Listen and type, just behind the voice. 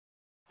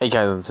Hey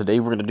guys, and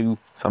today we're gonna do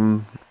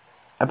some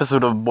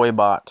episode of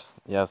Boibot.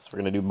 Yes, we're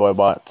gonna do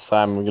Boibot. This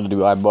time we're gonna do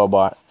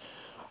Boibot.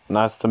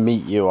 Nice to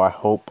meet you, I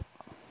hope.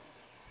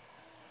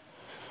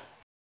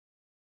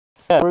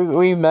 Yeah,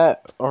 we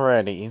met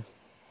already.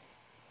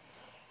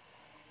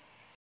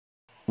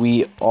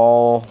 We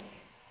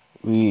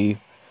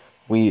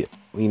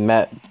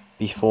met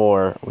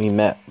before. We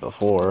met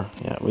before.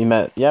 Yeah, we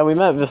met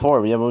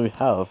before. Yeah, we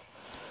have.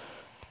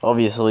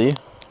 Obviously.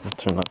 I'll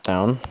turn that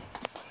down.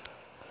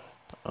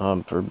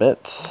 For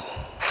bits.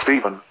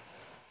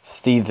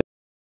 Steven.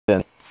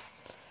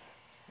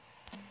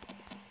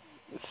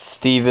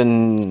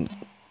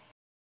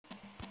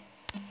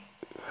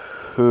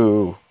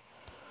 Who?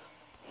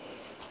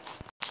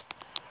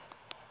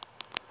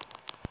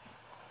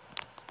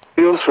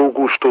 Eu sou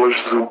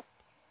gostoso.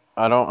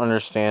 I don't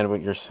understand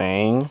what you're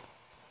saying.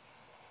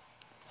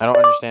 Oh,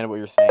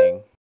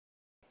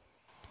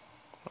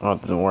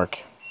 it didn't work.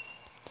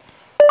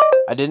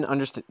 I didn't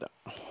understand.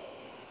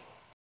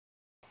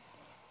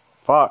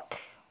 Fuck.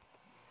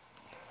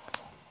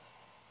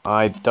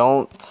 I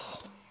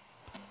don't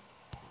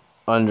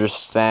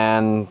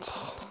understand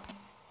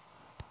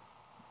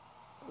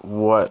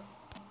what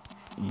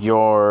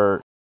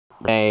you're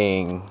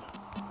saying.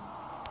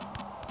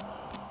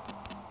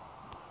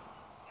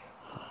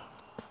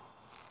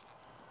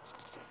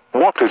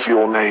 What is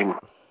your name?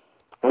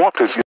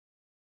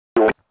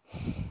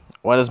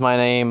 What is my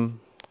name?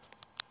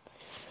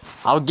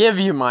 I'll give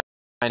you my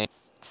name.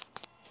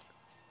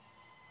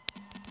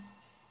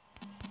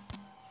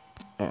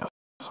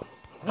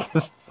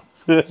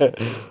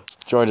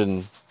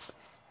 Jordan.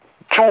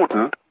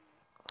 Jordan?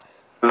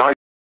 Nice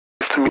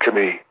to meet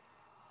me.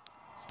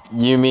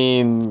 You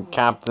mean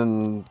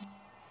Captain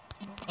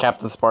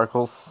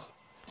Sparkles?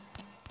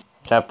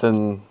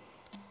 Captain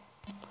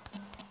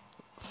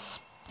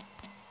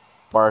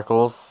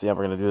Sparkles? Yeah,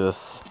 we're gonna do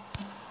this.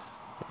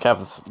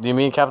 Do you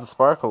mean Captain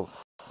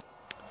Sparkles?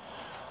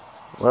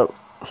 Whoa.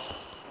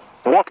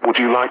 What would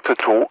you like to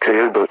talk,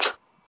 Albert?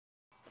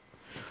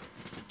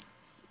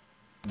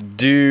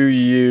 Do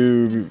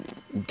you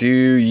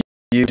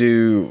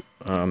 9/11?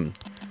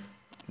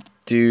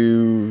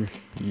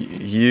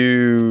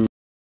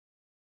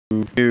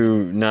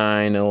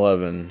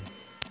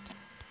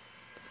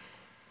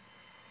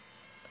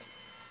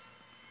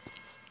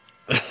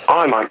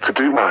 I like to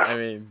do math. I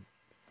mean,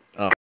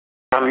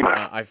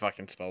 I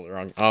fucking spelled it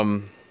wrong.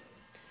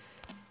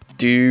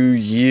 Do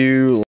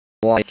you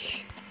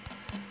like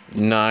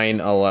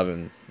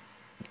 9/11?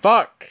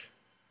 Fuck!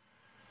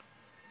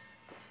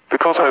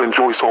 Because I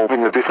enjoy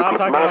solving a difficult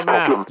math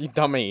problem. You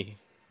dummy.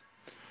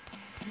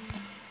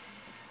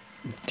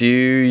 Do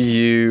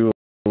you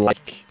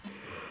like...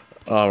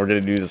 Oh, we're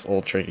gonna do this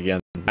old trick again.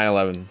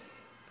 9/11.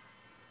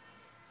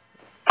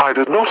 I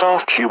did not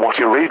ask you what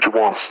your age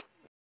was.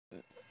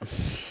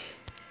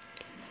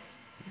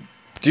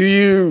 Do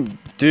you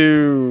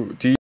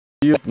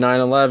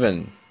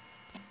 9/11?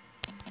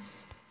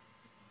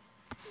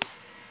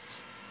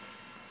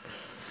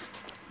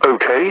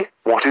 Okay,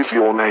 what is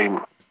your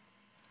name?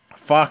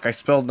 Fuck, I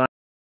spelled 9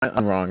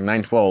 wrong.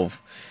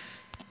 9/12.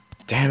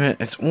 Damn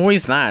it, it's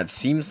always that. It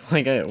seems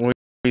like I always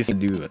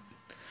do it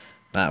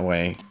that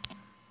way.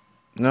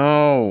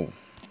 No.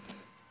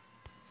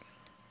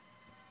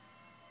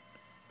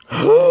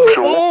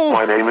 Sure,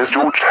 my name is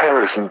George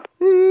Harrison.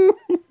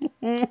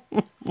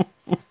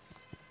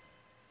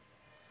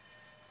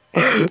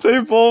 They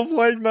both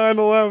like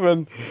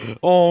 9/11.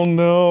 Oh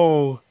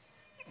no.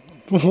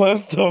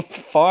 What the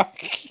fuck?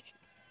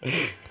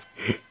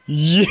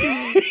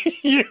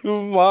 You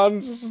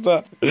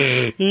monster.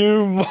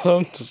 You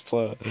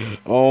monster.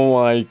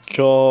 Oh my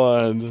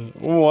god.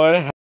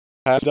 What have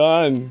I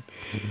done?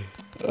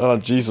 Oh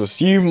Jesus,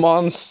 you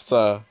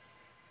monster.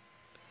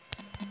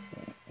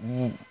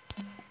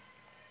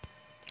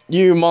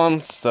 You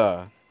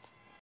monster.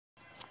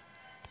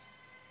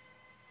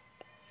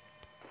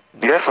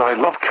 Yes, I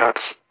love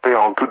cats. They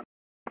are good.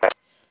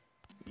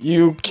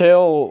 You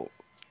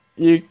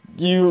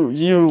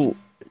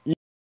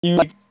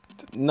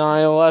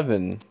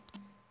 9/11.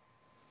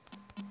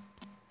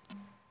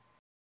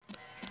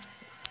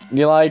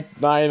 You like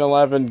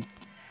 9/11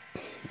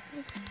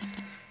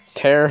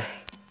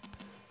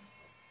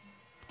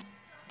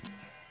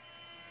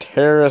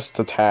 terrorist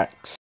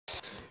attacks.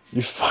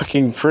 You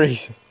fucking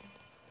priest.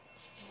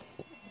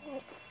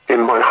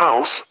 In my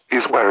house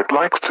is where it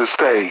likes to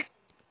stay.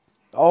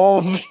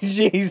 Oh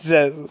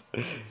Jesus.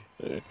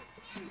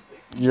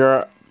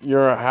 Your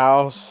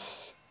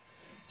house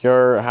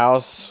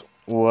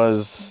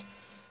was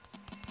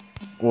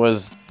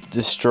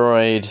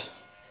destroyed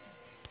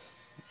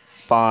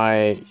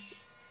by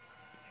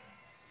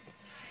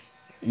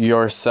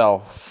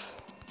yourself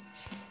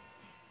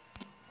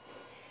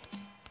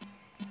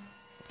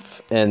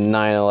in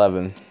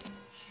 9/11.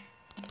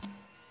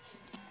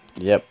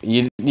 Yep,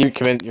 you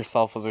commit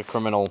yourself as a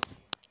criminal.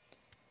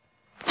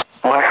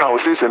 My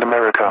house is in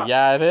America.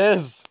 Yeah, it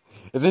is.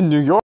 It's in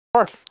New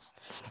York,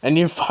 and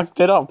you fucked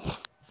it up.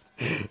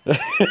 You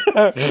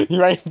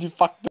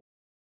fucked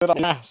it up,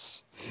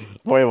 ass.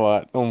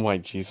 Boibot. Oh my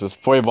Jesus.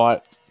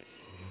 Boibot.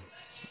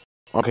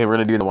 Okay, we're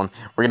gonna do the one.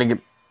 We're gonna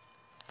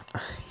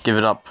give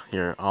it up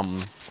here.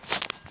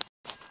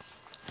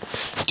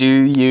 Do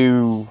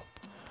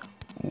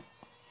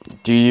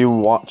you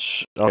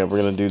watch? Okay, we're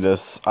gonna do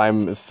this.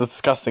 It's a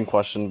disgusting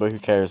question, but who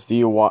cares? Do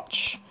you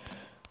watch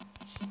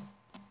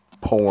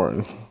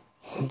porn?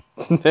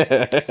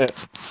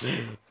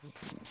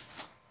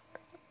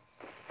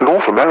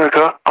 North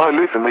America, I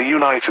live in the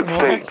United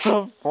States.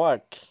 What the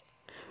fuck?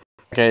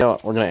 Okay, you know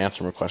what? We're gonna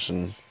answer my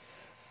question.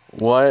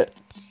 What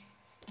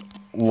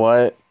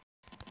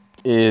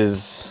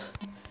is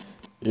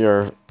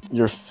your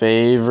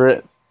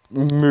favorite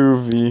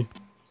movie?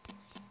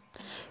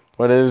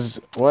 What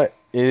is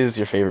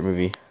your favorite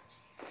movie?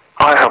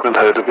 I haven't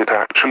heard of it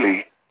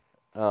actually.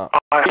 I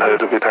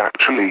heard of it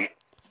actually.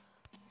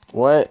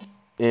 What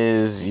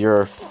is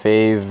your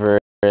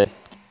favorite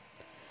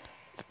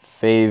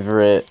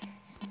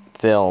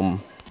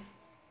film?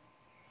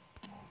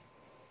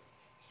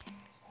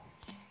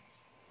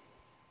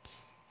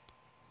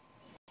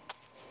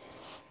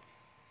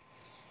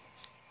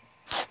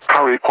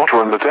 Harry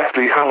Potter and the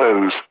Deathly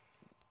Hallows.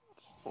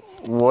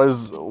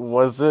 Was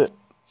it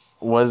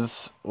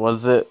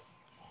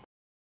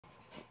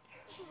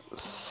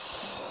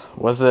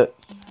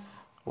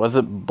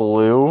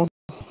blue?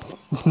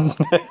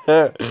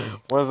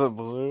 Was it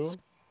blue?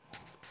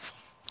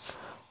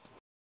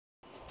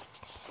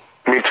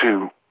 Me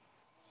too.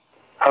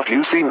 Have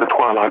you seen the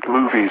Twilight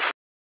movies?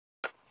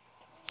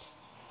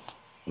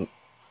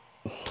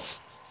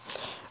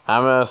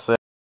 I'm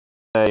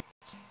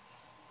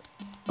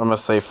gonna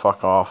say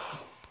fuck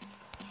off.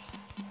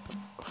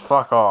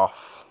 Fuck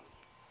off.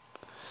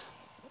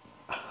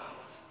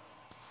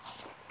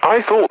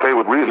 I thought they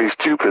were really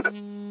stupid.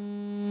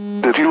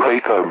 Did you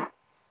hate them?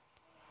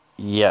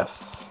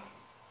 Yes.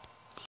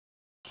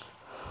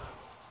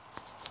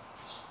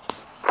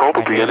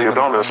 Probably you're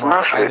gonna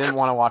smash I it. didn't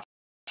want to watch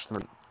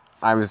them.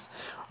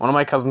 One of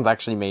my cousins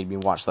actually made me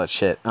watch that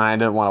shit, and I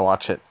didn't want to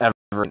watch it ever.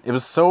 It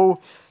was so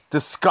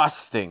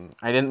disgusting.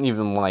 I didn't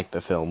even like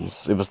the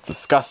films. It was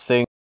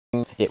disgusting.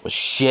 It was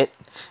shit.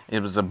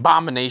 It was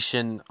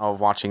abomination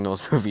of watching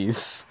those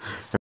movies.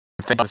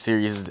 If the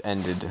series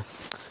ended,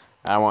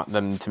 I want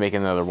them to make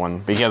another one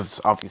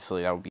because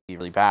obviously that would be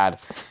really bad.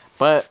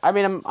 But I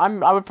mean,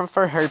 I would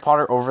prefer Harry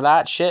Potter over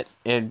that shit.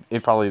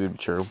 It probably would be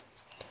true.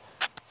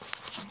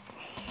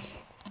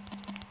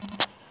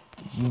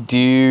 Do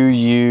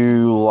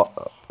you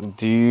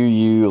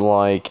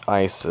like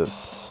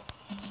ISIS?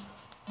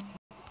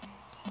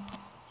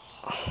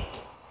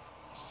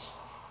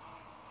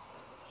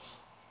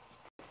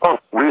 Oh,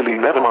 really?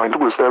 Never mind. It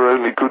was their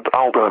only good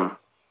album.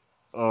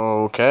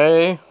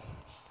 Okay.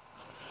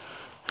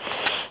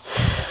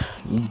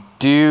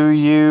 Do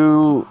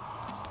you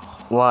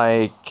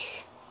like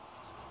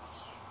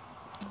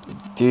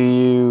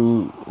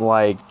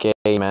gay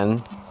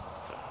men?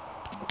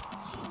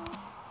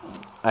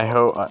 I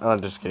hope.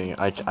 I'm just kidding.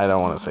 I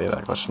don't want to say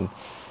that question.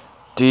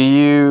 Do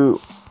you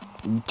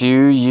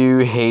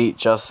hate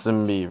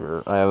Justin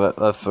Bieber?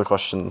 That's the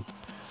question.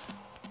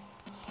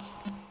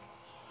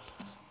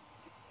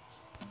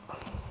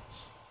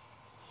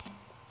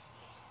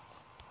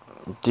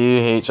 Do you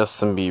hate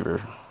Justin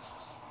Bieber?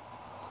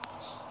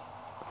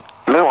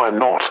 No, I'm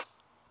not.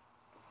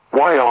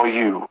 Why are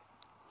you?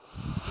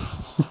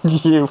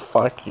 You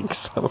fucking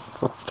son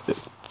of a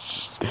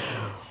bitch.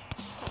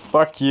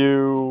 Fuck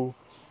you.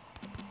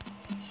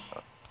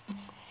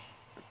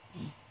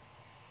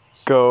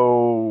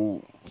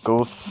 Go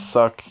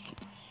suck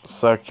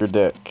your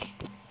dick.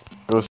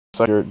 Go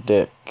suck your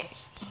dick.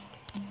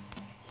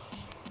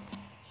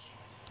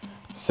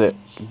 Sick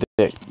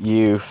dick,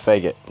 you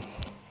faggot.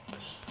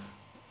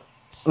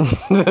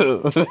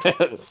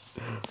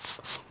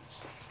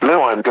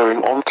 No, I'm going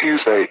on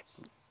Tuesday.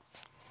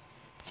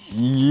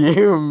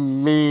 You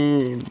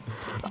mean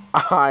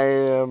I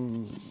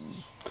am...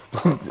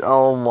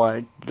 Oh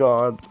my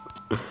god.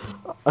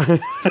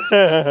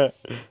 I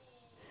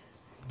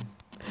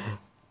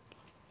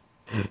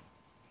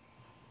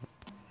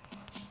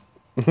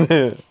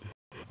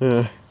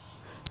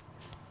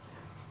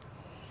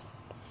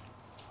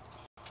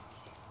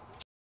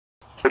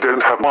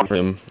don't have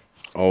one.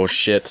 Oh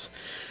shit.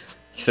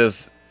 He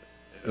says,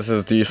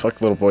 do you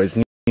fuck little boys?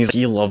 And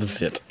he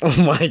loves it. Oh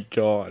my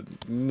god.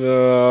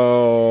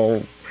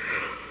 No.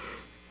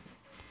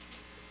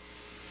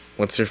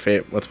 What's my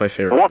favorite?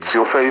 What's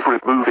your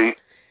favorite movie?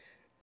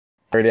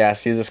 I already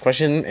asked you this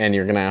question, and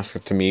you're gonna ask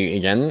it to me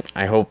again.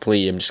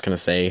 Hopefully I'm just gonna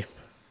say...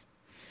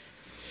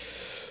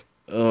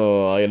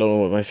 Oh, I don't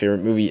know what my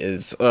favorite movie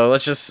is.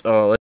 Let's just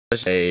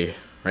say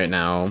right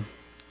now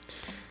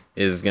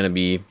is gonna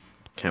be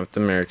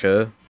Captain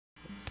America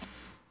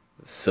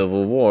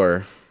Civil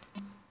War.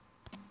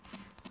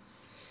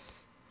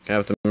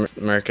 Captain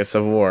America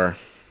Civil War.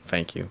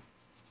 Thank you.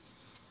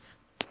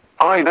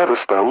 I never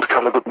spelled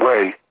colour that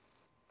way.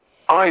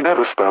 I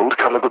never spelled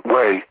colour that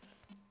way.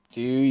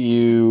 Do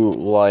you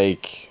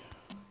like...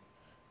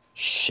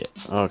 Shit.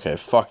 Okay,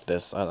 fuck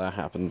this. That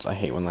happens. I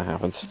hate when that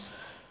happens.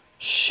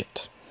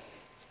 Shit.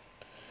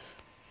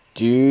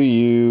 Do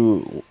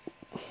you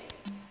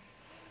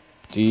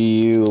Do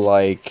you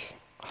like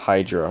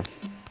Hydra?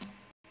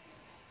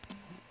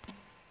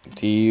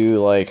 Do you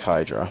like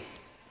Hydra?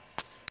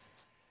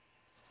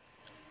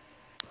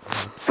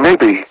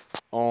 Maybe.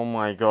 Oh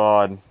my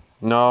god.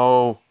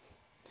 No.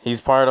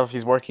 He's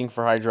working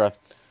for Hydra.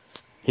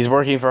 He's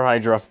working for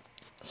Hydra.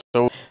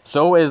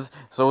 So is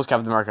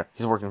Captain America.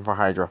 He's working for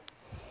Hydra.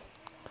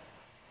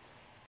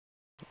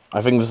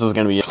 I think this is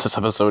gonna be this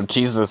episode.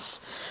 Jesus.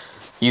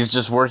 He's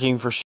just working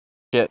for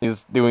shit.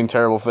 He's doing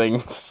terrible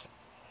things.